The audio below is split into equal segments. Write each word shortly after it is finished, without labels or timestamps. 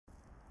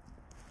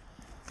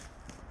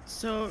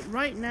So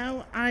right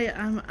now I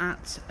am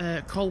at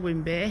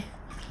Colwyn Bay,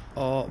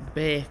 or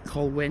Bay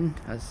Colwyn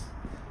as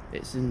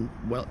it's in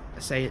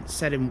it's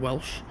said in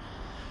Welsh,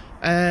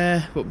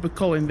 but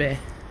Colwyn Bay.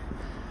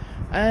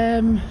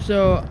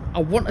 So I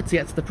wanted to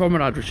get to the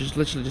promenade, which is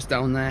literally just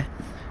down there,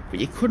 but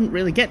you couldn't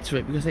really get to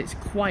it because it's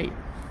quite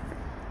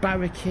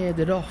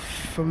barricaded off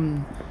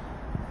from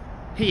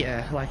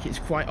here. Like, it's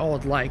quite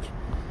odd, like,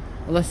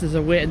 unless there's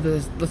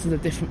a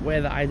different way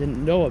that I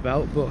didn't know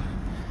about. But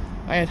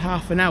I had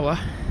half an hour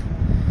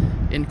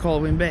in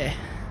Colwyn Bay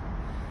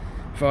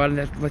before I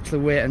had to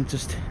literally wait and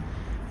just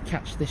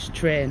catch this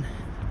train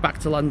back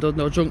to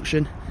Llandudno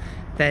Junction,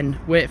 then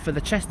wait for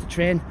the Chester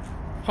train,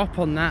 hop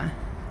on that.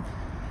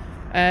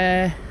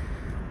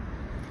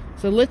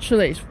 So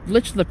literally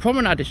the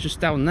promenade is just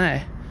down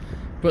there,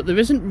 but there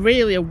isn't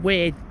really a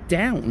way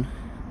down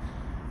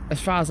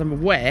as far as I'm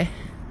aware.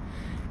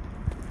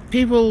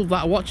 People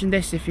that are watching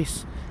this, if you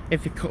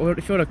want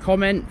to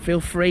comment,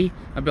 feel free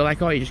and be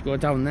like, oh, you just go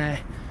down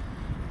there.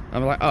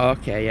 I'm like, oh,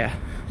 okay, yeah,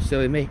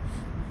 silly me.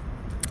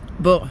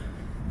 But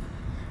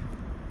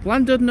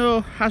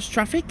Llandudno has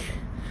traffic,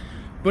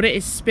 but it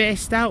is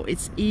spaced out,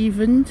 it's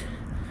evened,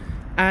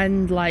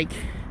 and like,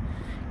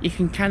 you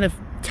can kind of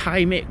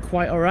time it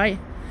quite alright.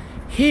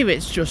 Here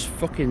it's just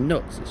fucking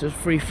nuts, it's just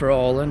free for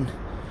all. And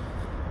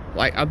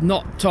like, I'm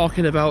not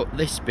talking about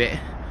this bit,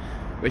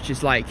 which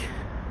is like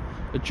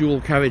a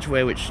dual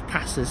carriageway which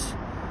passes,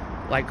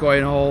 like,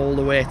 going all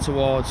the way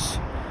towards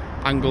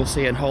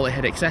Anglesey and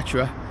Holyhead,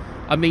 etc.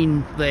 I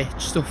mean the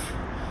stuff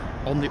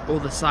on the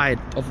other side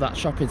of that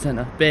shopping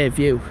centre,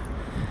 Bayview.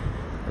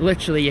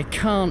 Literally you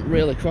can't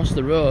really cross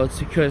the roads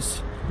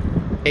because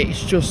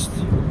it's just,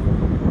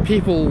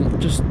 people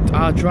just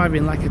are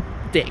driving like a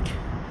dick,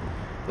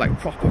 like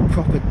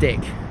proper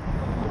dick.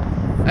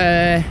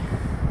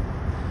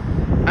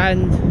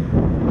 And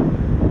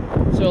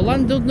so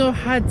Llandudno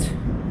had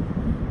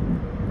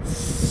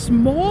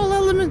small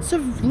elements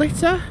of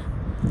litter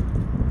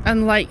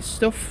and like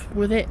stuff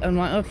with it. I'm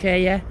like,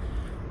 okay, yeah,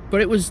 but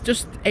it was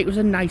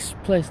a nice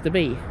place to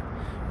be,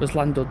 was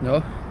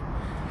Llandudno.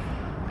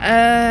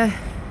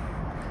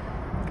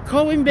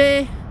 Colwyn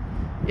Bay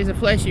is a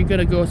place you're going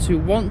to go to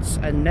once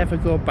and never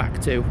go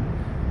back to,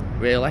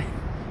 really.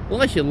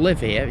 Unless you live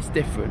here, it's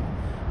different.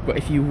 But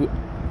if you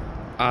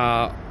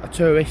are a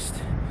tourist,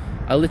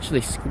 I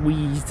literally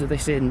squeezed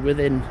this in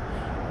within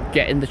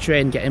getting the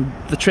train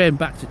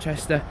back to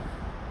Chester.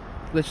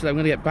 Literally, I'm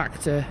going to get back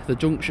to the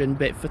junction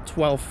bit for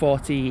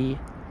 12:48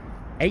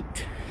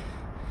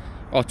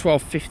 or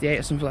 12:58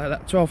 or something like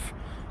that.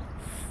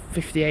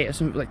 12:58 or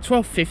something, like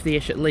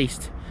 12:50ish at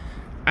least.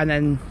 And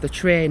then the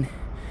train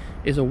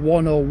is a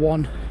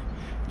 101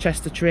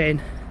 Chester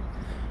train,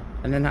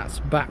 and then that's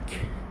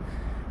back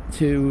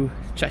to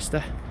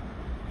Chester.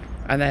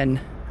 And then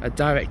a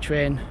direct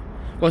train,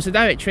 well, it's a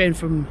direct train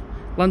from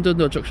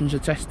Llandudno Junction to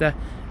Chester,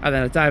 and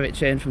then a direct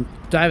train from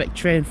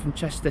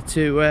Chester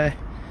to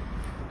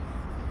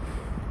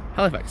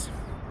Halifax.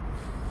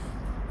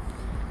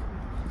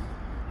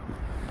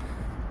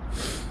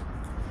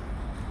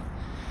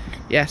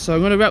 Yeah, so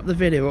I'm going to wrap the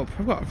video up.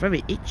 I've got a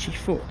very itchy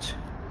foot.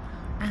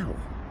 Ow,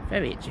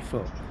 very itchy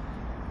foot.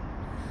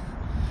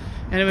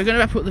 Anyway, we're going to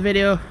wrap up the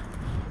video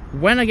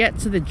when I get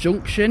to the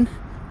junction,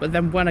 but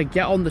then when I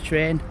get on the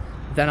train,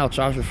 then I'll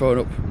charge the phone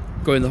up,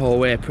 going the whole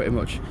way pretty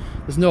much.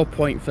 There's no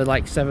point for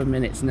like 7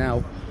 minutes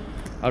now.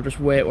 I'll just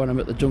wait when I'm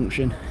at the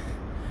junction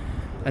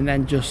and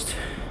then just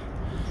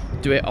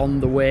do it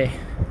on the way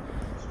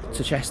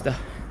to Chester.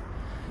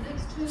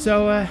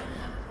 So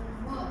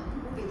will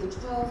be the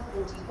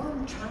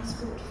 12:41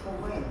 Transport for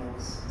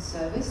Wales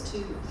service to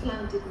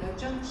Llandudno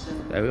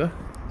Junction. There we go.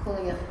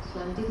 Calling at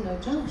Llandudno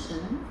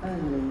Junction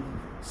only.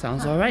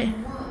 Sounds alright.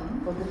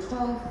 For the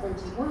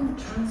 12:41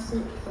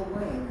 Transport for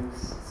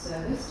Wales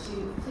service to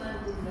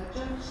Llandudno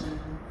Junction.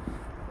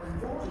 When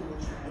boarding the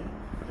train,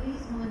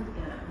 please mind the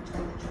gap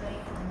between the train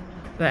and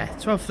the There,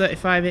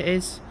 12:35 it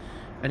is,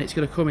 and it's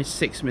going to come in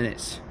 6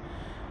 minutes.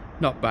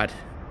 Not bad.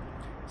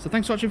 So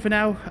thanks for watching for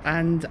now,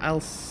 and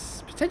I'll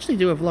potentially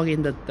do a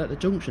vlog at the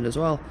junction as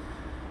well,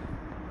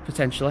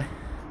 potentially.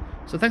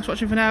 So thanks for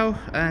watching for now,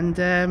 and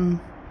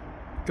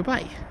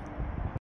goodbye.